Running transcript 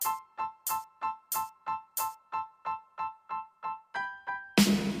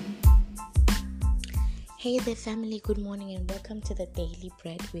Hey there, family. Good morning and welcome to the Daily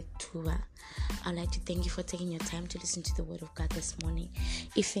Bread with Tuva. I'd like to thank you for taking your time to listen to the Word of God this morning.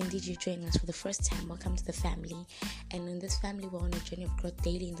 If indeed you're joining us for the first time, welcome to the family. And in this family, we're on a journey of growth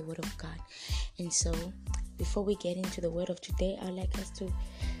daily in the Word of God. And so, before we get into the Word of today, I'd like us to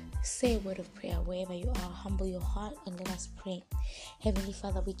say a word of prayer wherever you are. Humble your heart and let us pray. Heavenly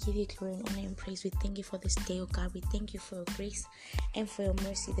Father, we give you glory and honor and praise. We thank you for this day, oh God. We thank you for your grace and for your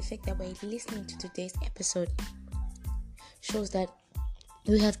mercy. The fact that we're listening to today's episode shows that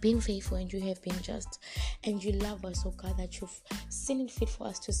you have been faithful and you have been just, and you love us, oh God, that you've seen it fit for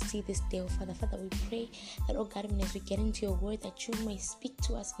us to see this day, oh Father. Father, we pray that, oh God, as we get into your word, that you may speak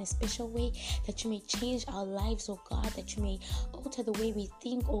to us in a special way, that you may change our lives, oh God, that you may alter the way we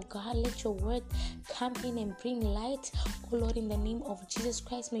think, oh God. Let your word come in and bring light, oh Lord, in the name of Jesus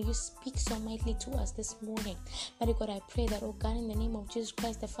Christ. May you speak so mightily to us this morning. Mighty God, I pray that, oh God, in the name of Jesus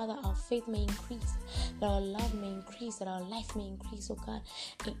Christ, that Father, our faith may increase, that our love may increase, that our life may increase, oh God,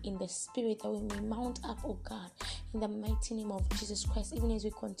 in the spirit, that we may mount up, oh God, in the mighty name of Jesus Christ, even as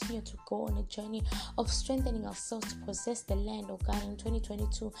we continue to go on a journey of strengthening ourselves to possess the land, oh God, in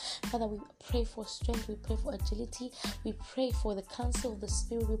 2022. Father, we pray for strength, we pray for agility, we pray for the counsel of the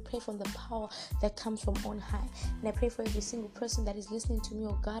Spirit, we pray from the power that comes from on high. And I pray for every single person that is listening to me,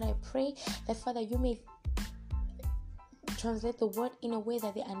 oh God. I pray that, Father, you may translate the word in a way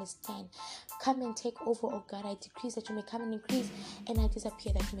that they understand. Come and take over, oh God. I decrease that you may come and increase, and I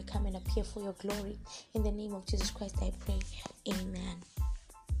disappear that you may come and appear for your glory. In the name of Jesus Christ, I pray. Amen.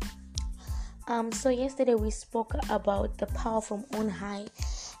 So yesterday we spoke about the power from on high,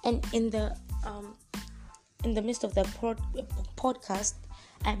 and in the midst of the podcast,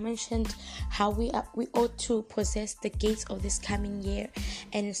 I mentioned how we ought to possess the gates of this coming year.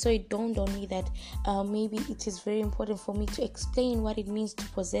 And so it dawned on me that maybe it is very important for me to explain what it means to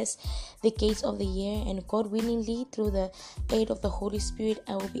possess the gates of the year. And God willingly, through the aid of the Holy Spirit,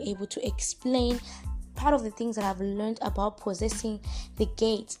 I will be able to explain part of the things that I've learned about possessing the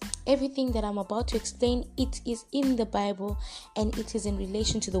gates. Everything that I'm about to explain, it is in the Bible and it is in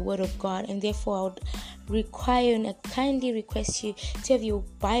relation to the Word of God. And therefore, I would require and I kindly request you to have your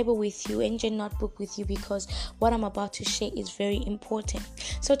Bible with you and your notebook with you, because what I'm about to share is very important.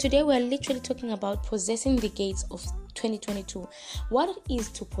 So today we're literally talking about possessing the gates of 2022. What is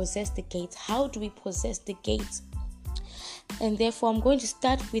to possess the gates? How do we possess the gates? And therefore, I'm going to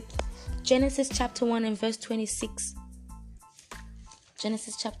start with Genesis chapter 1 and verse 26.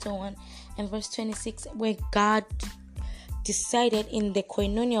 Genesis chapter 1 and verse 26, where God decided in the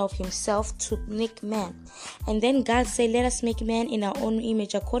koinonia of himself to make man. And then God said, let us make man in our own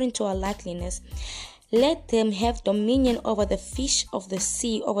image, according to our likeness. Let them have dominion over the fish of the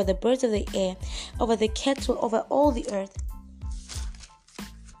sea, over the birds of the air, over the cattle, over all the earth,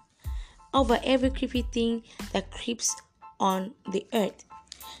 over every creepy thing that creeps on the earth.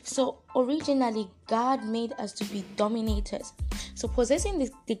 So originally, God made us to be dominators. So possessing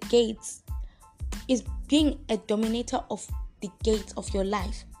the gates is being a dominator of the gates of your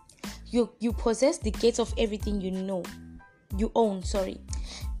life. You possess the gates of everything you own.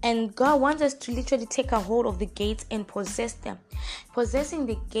 And God wants us to literally take a hold of the gates and possess them. Possessing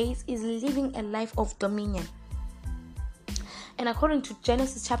the gates is living a life of dominion. And according to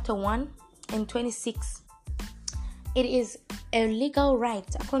Genesis chapter 1 and 26, it is a legal right.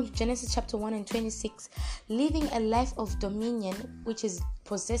 According to Genesis chapter 1 and 26, living a life of dominion, which is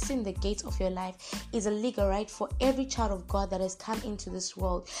possessing the gates of your life, is a legal right for every child of God that has come into this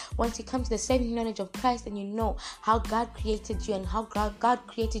world. Once you come to the saving knowledge of Christ and you know how God created you and how God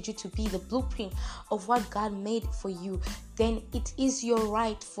created you to be the blueprint of what God made for you, then it is your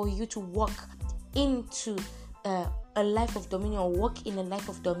right for you to walk into a life of dominion, or walk in a life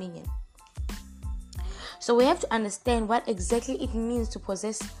of dominion. So we have to understand what exactly it means to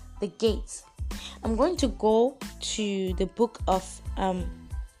possess the gates. I'm going to go to the book of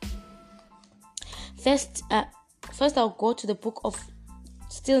first I'll go to the book of,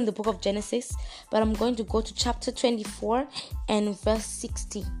 still in the book of Genesis, but I'm going to go to chapter 24 and verse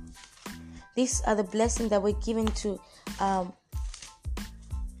 60. These are the blessings that were given to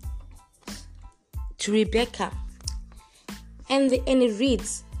Rebecca, and it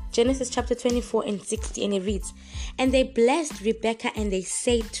reads, Genesis chapter 24 and 60, and it reads, and they blessed Rebekah, and they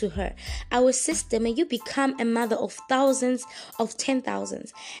said to her, our sister, may you become a mother of thousands of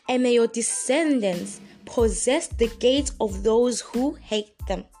 10,000s, and may your descendants possess the gates of those who hate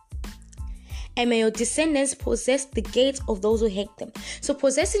them. and may your descendants possess the gates of those who hate them. So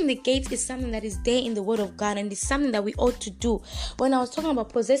possessing the gates is something that is there in the word of God, and it's something that we ought to do. When I was talking about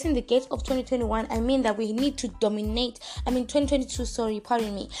possessing the gates of 2021, I mean that we need to dominate.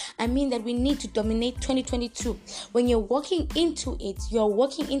 2022, I mean that we need to dominate 2022. When you're walking into it, you're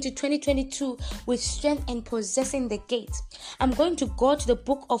walking into 2022 with strength and possessing the gates. I'm going to go to the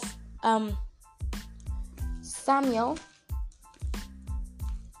book of Samuel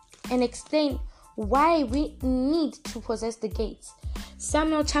and explain why we need to possess the gates.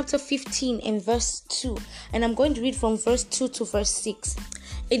 Samuel chapter 15 and verse 2, and I'm going to read from verse 2 to verse 6.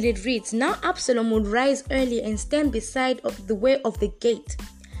 It reads, "Now Absalom would rise early and stand beside of the way of the gate.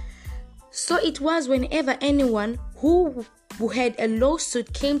 So it was whenever anyone who had a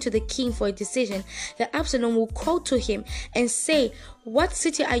lawsuit came to the king for a decision, that Absalom would call to him and say, 'What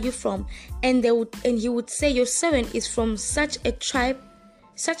city are you from?' And he would say, 'Your servant is from such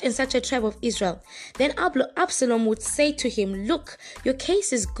and such a tribe of Israel.' Then Absalom would say to him, 'Look, your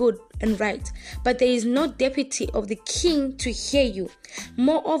case is good and right, but there is no deputy of the king to hear you.'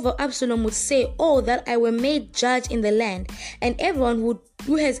 Moreover, Absalom would say, 'Oh, that I were made judge in the land, and everyone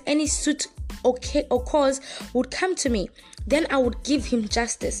who has any suit or cause would come to me. Then I would give him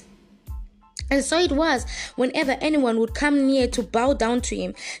justice.' And so it was, whenever anyone would come near to bow down to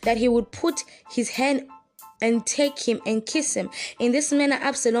him, that he would put his hand and take him and kiss him. In this manner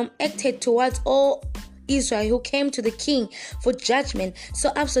Absalom acted towards all Israel who came to the king for judgment.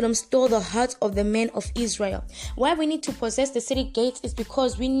 So Absalom stole the hearts of the men of Israel." Why we need to possess the city gates is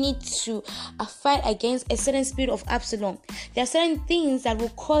because we need to fight against a certain spirit of Absalom. There are certain things that will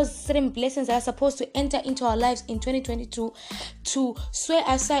cause certain blessings that are supposed to enter into our lives in 2022 to sway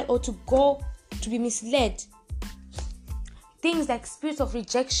aside or to go to be misled. Things like spirits of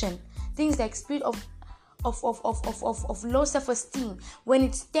rejection, things like spirit of low self-esteem. When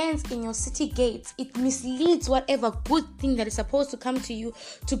it stands in your city gates, it misleads whatever good thing that is supposed to come to you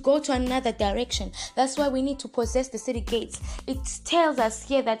to go to another direction. That's why we need to possess the city gates. It tells us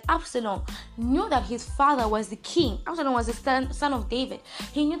here that Absalom knew that his father was the king. Absalom was the son of David.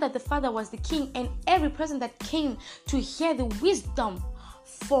 He knew that the father was the king, and every person that came to hear the wisdom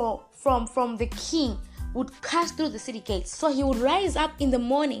from the king would pass through the city gates. So he would rise up in the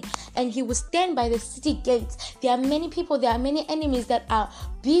morning and he would stand by the city gates. There are many people, there are many enemies that are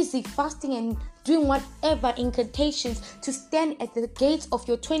busy fasting and doing whatever incantations to stand at the gates of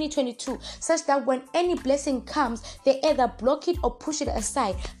your 2022, such that when any blessing comes, they either block it or push it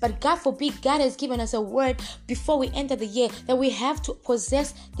aside. But God forbid, God has given us a word before we enter the year that we have to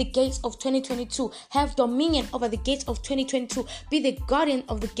possess the gates of 2022, have dominion over the gates of 2022, be the guardian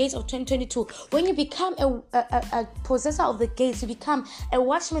of the gates of 2022. When you become a possessor of the gates, you become a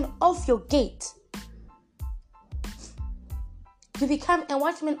watchman of your gate. You become a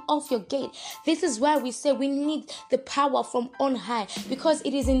watchman of your gate. This is why we say we need the power from on high, because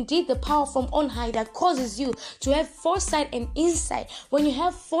it is indeed the power from on high that causes you to have foresight and insight. When you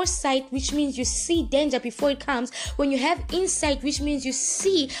have foresight, which means you see danger before it comes. When you have insight, which means you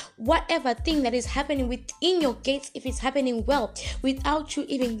see whatever thing that is happening within your gates, if it's happening well, without you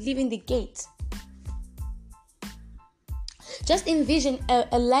even leaving the gate. Just envision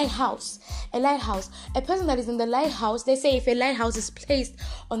a lighthouse. A person that is in the lighthouse, they say if a lighthouse is placed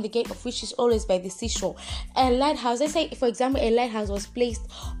on the gate of which is always by the seashore. A lighthouse, they say, for example, a lighthouse was placed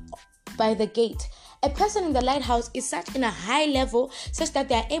by the gate. A person in the lighthouse is such in a high level such that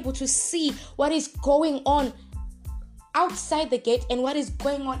they are able to see what is going on outside the gate and what is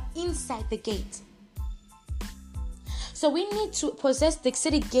going on inside the gate. So we need to possess the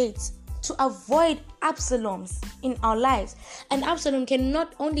city gates to avoid Absaloms in our lives. And Absalom can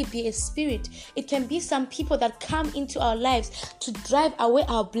not only be a spirit, it can be some people that come into our lives to drive away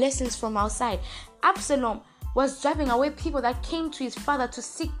our blessings from our side. Absalom was driving away people that came to his father to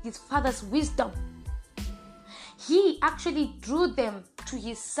seek his father's wisdom. He actually drew them to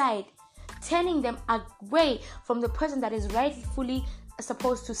his side, turning them away from the person that is rightfully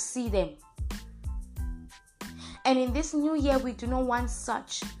supposed to see them. And in this new year, we do not want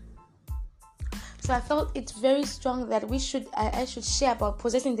such. So I felt it's very strong that I should share about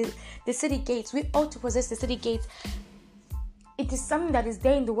possessing the city gates. We ought to possess the city gates. It is something that is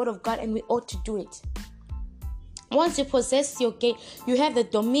there in the word of God, and we ought to do it. Once you possess your gate, you have the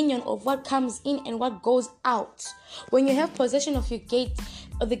dominion of what comes in and what goes out. When you have possession of your gate,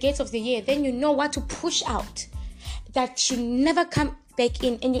 of the gates of the year, then you know what to push out that should never come back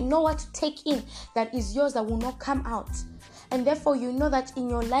in, and you know what to take in that is yours that will not come out. And therefore, you know that in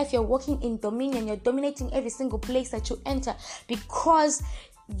your life, you're walking in dominion. You're dominating every single place that you enter because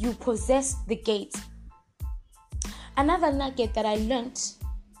you possess the gate. Another nugget that I learned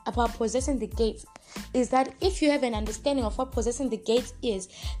about possessing the gates is that if you have an understanding of what possessing the gates is,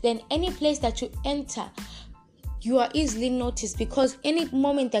 then any place that you enter, you are easily noticed, because any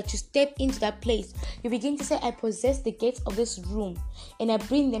moment that you step into that place, you begin to say, I possess the gates of this room, and I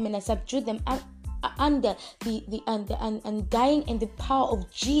bring them and I subdue them under the undying and the power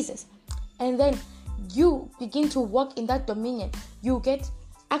of Jesus. And then you begin to walk in that dominion. You get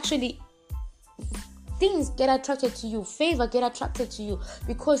actually things get attracted to you, favor get attracted to you,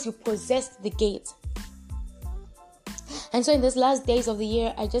 because you possess the gates. And so in these last days of the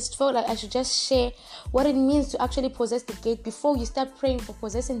year, I just felt like I should just share what it means to actually possess the gate. Before you start praying for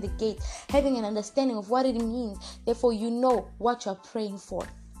possessing the gate, having an understanding of what it means, therefore you know what you're praying for.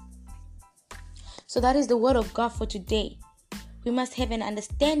 So that is the word of God for today. We must have an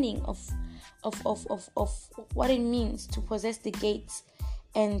understanding of what it means to possess the gates,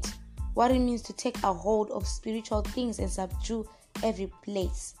 and what it means to take a hold of spiritual things and subdue every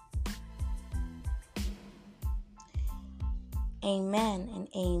place. Amen and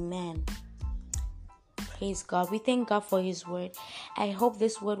amen. Praise God. We thank God for His word. I hope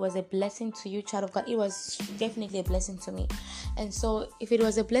this word was a blessing to you, child of God. It was definitely a blessing to me. And so if it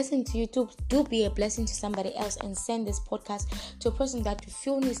was a blessing to you, do be a blessing to somebody else, and send this podcast to a person that you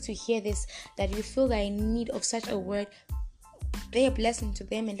feel needs to hear this, that you feel that in need of such a word. Be a blessing to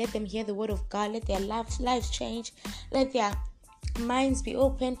them and let them hear the word of God. Let their lives change. Let their minds be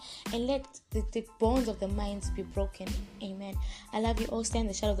open, and let the bones of the minds be broken. Amen. I love you all. Stay in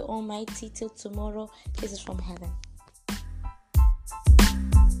the shadow of the Almighty till tomorrow. Kisses from heaven.